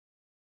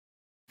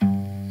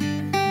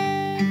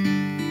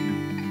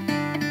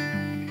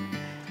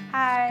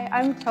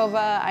I'm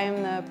Tova. I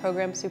am the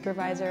program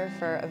supervisor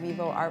for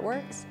Avivo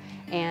ArtWorks,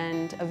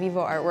 and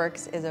Avivo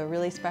ArtWorks is a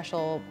really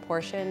special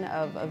portion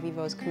of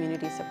Avivo's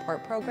community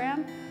support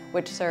program,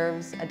 which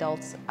serves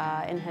adults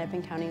in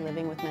Hennepin County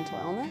living with mental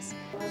illness.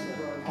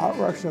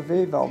 ArtWorks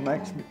Avivo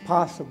makes it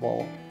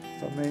possible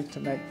for me to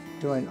make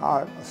doing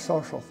art a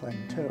social thing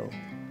too.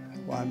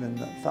 Well, I'm in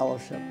the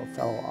fellowship of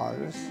fellow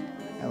artists,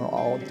 and we're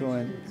all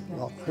doing,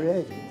 well,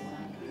 creating.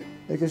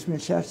 It gives me a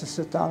chance to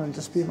sit down and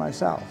just be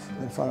myself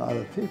in front of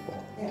other people.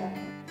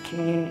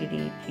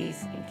 Community,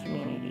 peace, and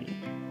community,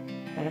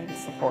 and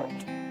support.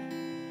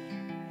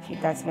 I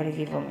think that's what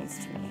Avivo means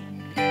to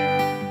me.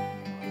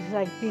 It's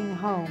like being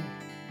home.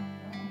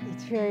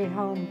 It's very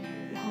homey.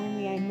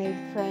 I made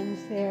friends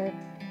there.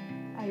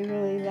 I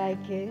really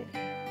like it,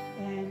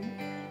 and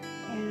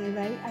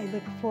I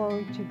look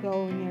forward to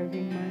going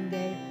every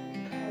Monday.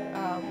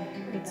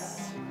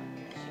 It's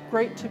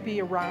great to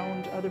be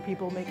around other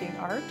people making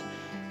art,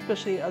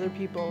 especially other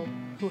people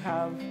who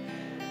have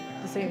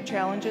the same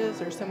challenges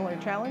or similar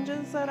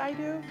challenges that I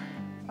do.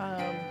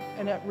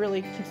 And it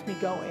really keeps me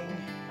going,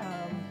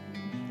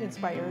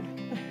 inspired.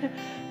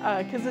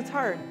 Because it's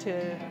hard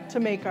to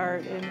make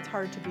art, and it's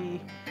hard to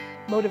be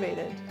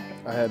motivated.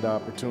 I had the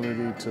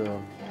opportunity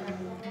to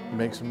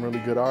make some really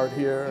good art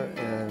here,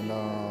 and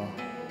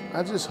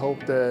I just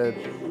hope that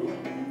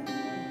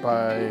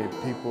by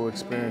people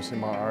experiencing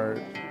my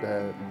art,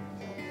 that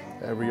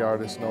every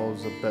artist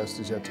knows the best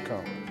is yet to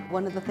come.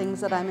 One of the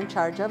things that I'm in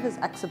charge of is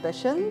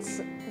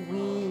exhibitions.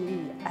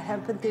 We at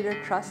Hennepin Theatre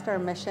Trust, our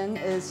mission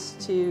is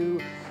to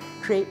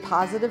create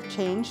positive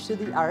change through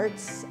the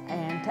arts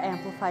and to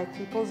amplify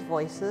people's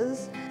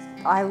voices.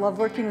 I love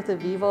working with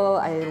Avivo.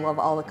 I love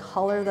all the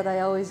color that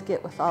I always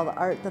get with all the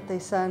art that they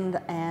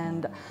send,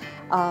 and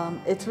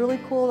it's really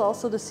cool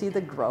also to see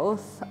the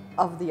growth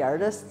of the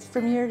artists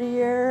from year to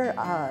year.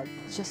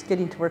 Just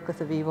getting to work with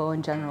Avivo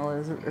in general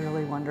is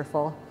really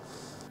wonderful.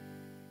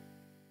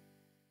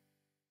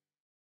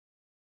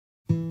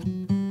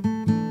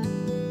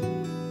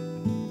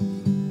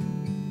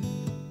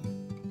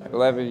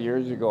 "11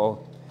 years ago,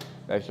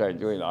 I started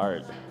doing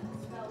art.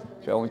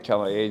 So I won't tell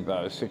my age, but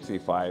I was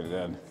 65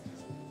 then.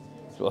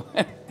 So,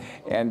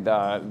 and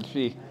let's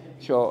see,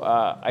 so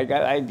I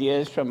got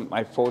ideas from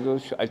my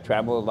photos. I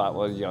traveled a lot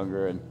when I was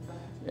younger,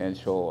 and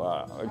so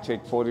I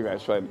take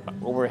photographs. So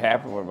over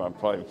half of them are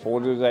probably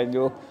photos I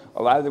do.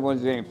 A lot of the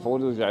ones that ain't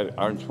photos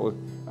aren't supposed,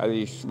 are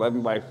these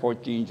 11 by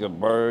 14s of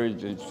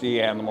birds and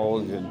sea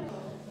animals, and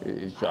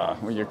it's,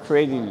 when you're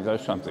creating, it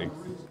does something.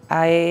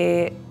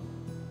 I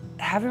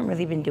haven't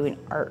really been doing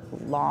art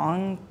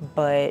long,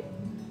 but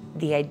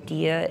the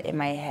idea in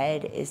my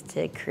head is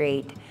to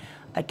create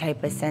a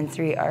type of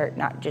sensory art,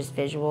 not just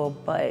visual,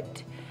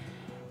 but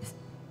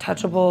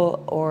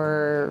touchable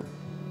or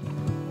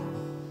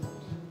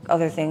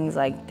other things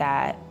like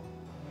that.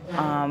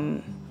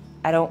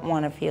 I don't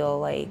want to feel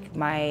like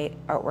my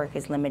artwork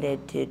is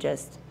limited to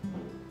just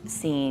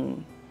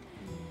seen.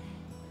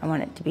 I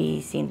want it to be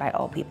seen by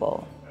all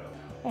people.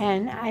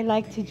 And I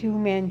like to do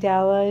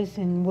mandalas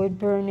and wood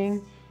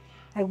burning.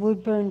 I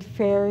wood burn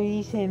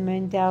fairies and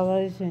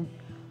mandalas and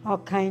all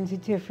kinds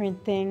of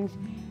different things.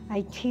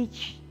 I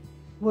teach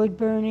wood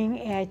burning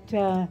at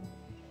the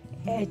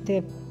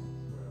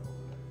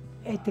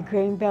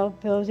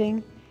Greenbelt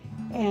building,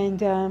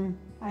 and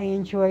I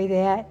enjoy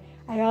that.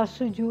 I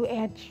also do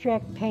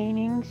abstract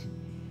paintings.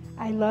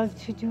 I love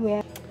to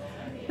do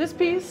This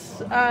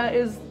piece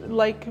is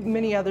like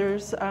many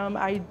others.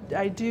 I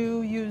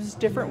do use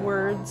different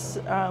words,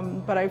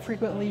 but I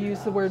frequently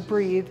use the word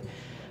breathe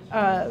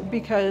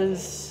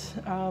because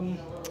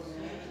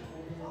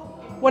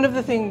one of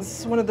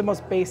the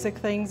most basic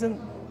things, and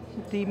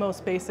the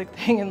most basic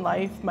thing in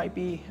life might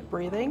be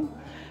breathing.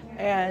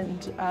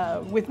 And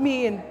with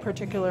me in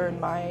particular in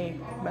my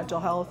mental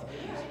health,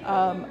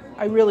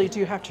 I really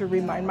do have to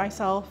remind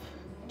myself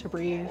to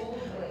breathe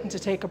and to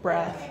take a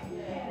breath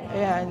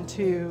and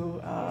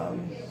to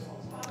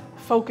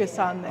focus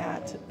on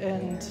that.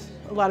 And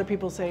a lot of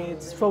people say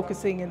it's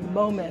focusing in the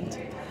moment,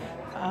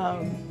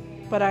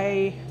 but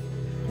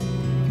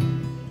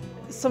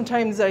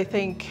sometimes I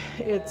think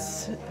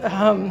it's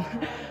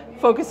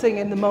focusing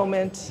in the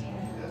moment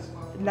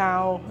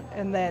now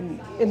and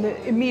then in the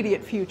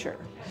immediate future.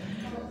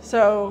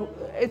 So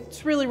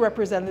it's really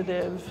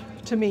representative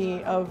to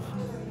me of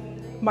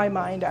my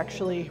mind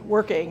actually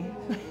working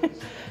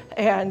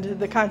and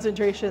the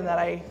concentration that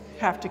I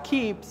have to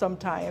keep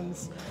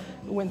sometimes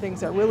when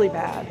things are really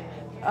bad,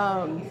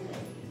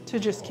 to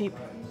just keep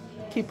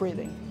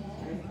breathing.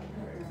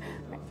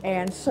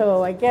 And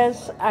so I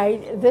guess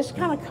this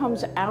kind of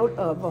comes out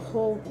of a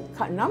whole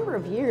number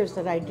of years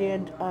that I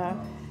did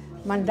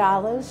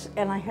mandalas,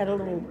 and I had a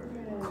little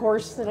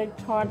course that I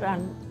taught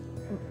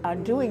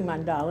on doing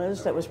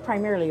mandalas that was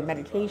primarily a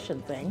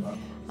meditation thing.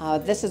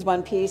 This is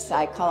one piece,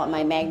 I call it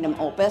my magnum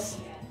opus,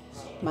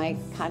 my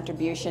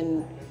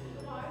contribution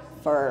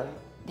to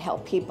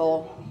help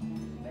people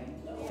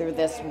through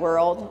this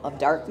world of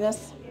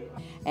darkness.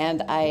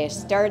 And I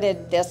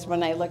started this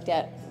when I looked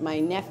at my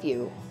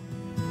nephew.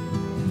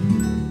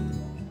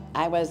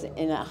 I was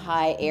in a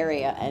high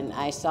area and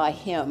I saw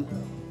him,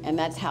 and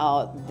that's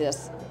how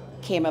this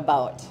came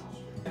about.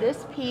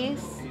 This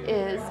piece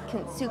is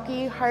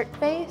Kintsugi Heart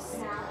Face.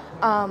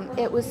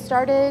 It was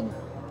started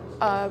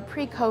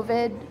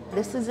pre-COVID.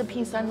 This is a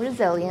piece on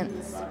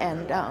resilience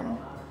and,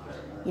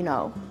 you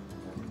know,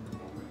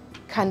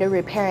 kind of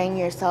repairing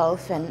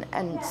yourself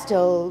and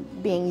still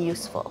being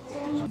useful.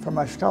 For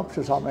my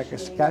sculptures, I'll make a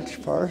sketch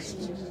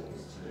first,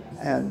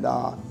 and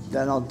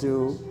then I'll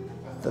do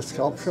the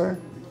sculpture.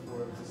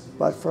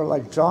 But for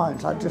like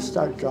drawings, I just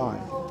start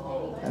drawing,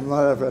 and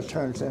whatever it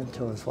turns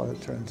into is what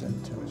it turns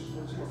into.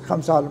 It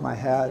comes out of my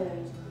head,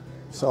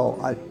 so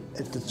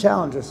the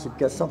challenge is to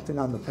get something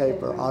on the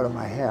paper out of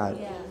my head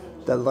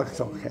that looks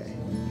okay.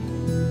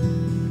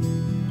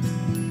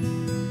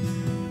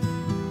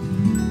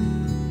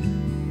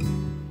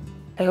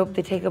 I hope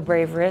they take a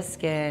brave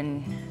risk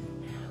and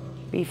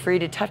be free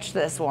to touch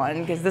this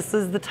one, because this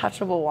is the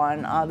touchable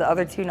one. The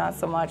other two not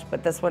so much,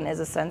 but this one is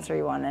a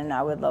sensory one, and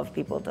I would love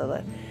people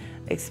to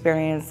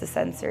experience the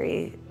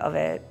sensory of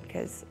it,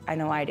 because I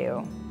know I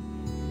do.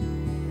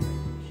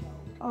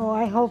 Oh,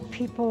 I hope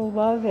people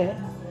love it.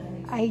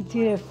 I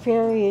did a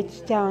fairy,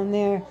 it's down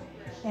there,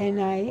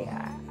 and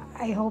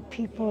I hope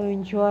people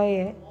enjoy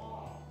it.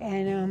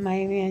 And my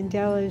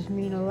mandalas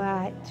mean a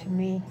lot to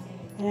me,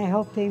 and I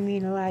hope they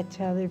mean a lot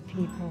to other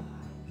people.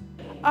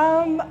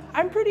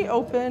 I'm pretty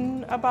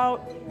open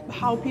about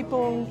how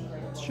people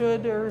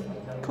should or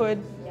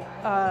could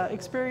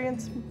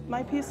experience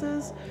my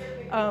pieces.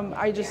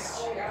 I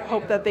just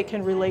hope that they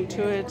can relate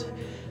to it.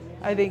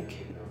 I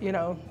think, you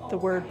know, the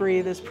word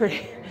breathe is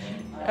pretty,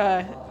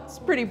 it's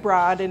pretty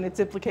broad in its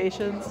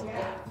implications.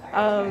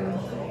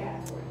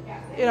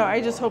 You know,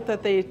 I just hope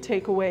that they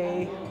take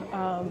away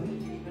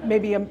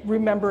maybe a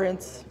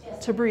remembrance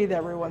to breathe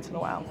every once in a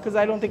while, because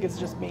I don't think it's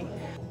just me.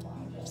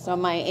 So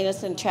my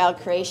innocent child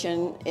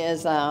creation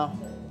is to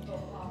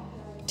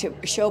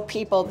show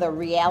people the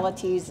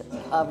realities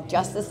of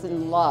justice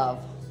and love,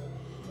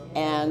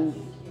 and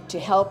to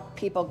help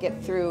people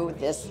get through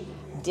this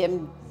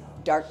dim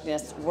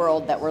darkness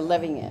world that we're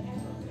living in,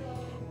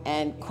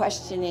 and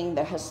questioning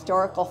the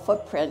historical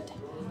footprint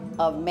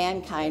of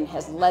mankind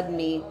has led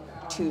me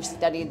to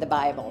study the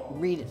Bible,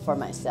 read it for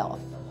myself.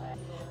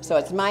 So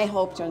it's my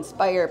hope to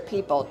inspire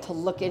people to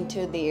look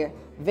into their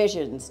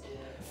visions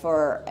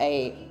for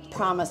a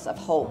promise of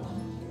hope.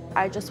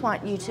 I just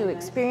want you to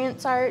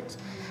experience art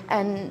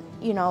and,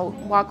 you know,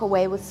 walk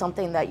away with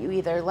something that you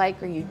either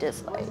like or you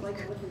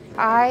dislike.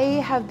 I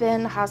have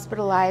been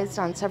hospitalized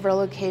on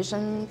several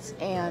occasions,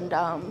 and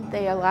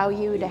they allow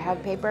you to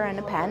have paper and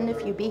a pen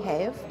if you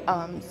behave.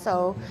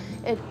 So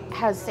it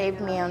has saved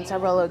me on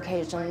several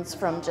occasions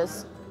from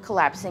just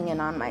collapsing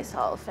in on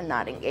myself and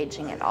not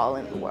engaging at all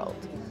in the world.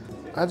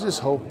 I just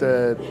hope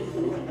that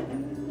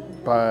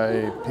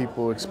by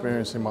people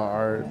experiencing my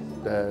art,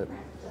 that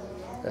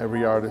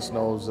every artist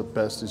knows the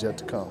best is yet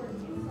to come.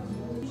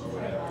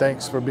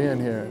 Thanks for being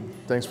here.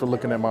 Thanks for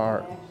looking at my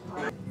art.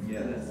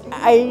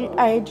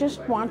 I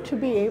just want to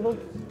be able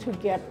to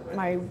get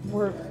my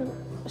work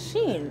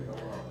seen.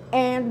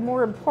 And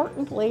more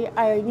importantly,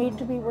 I need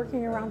to be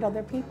working around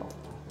other people.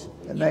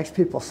 It makes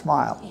people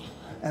smile,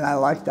 and I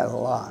like that a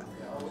lot.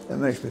 It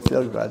makes me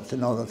feel good to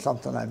know that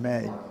something I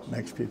made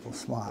makes people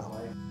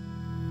smile.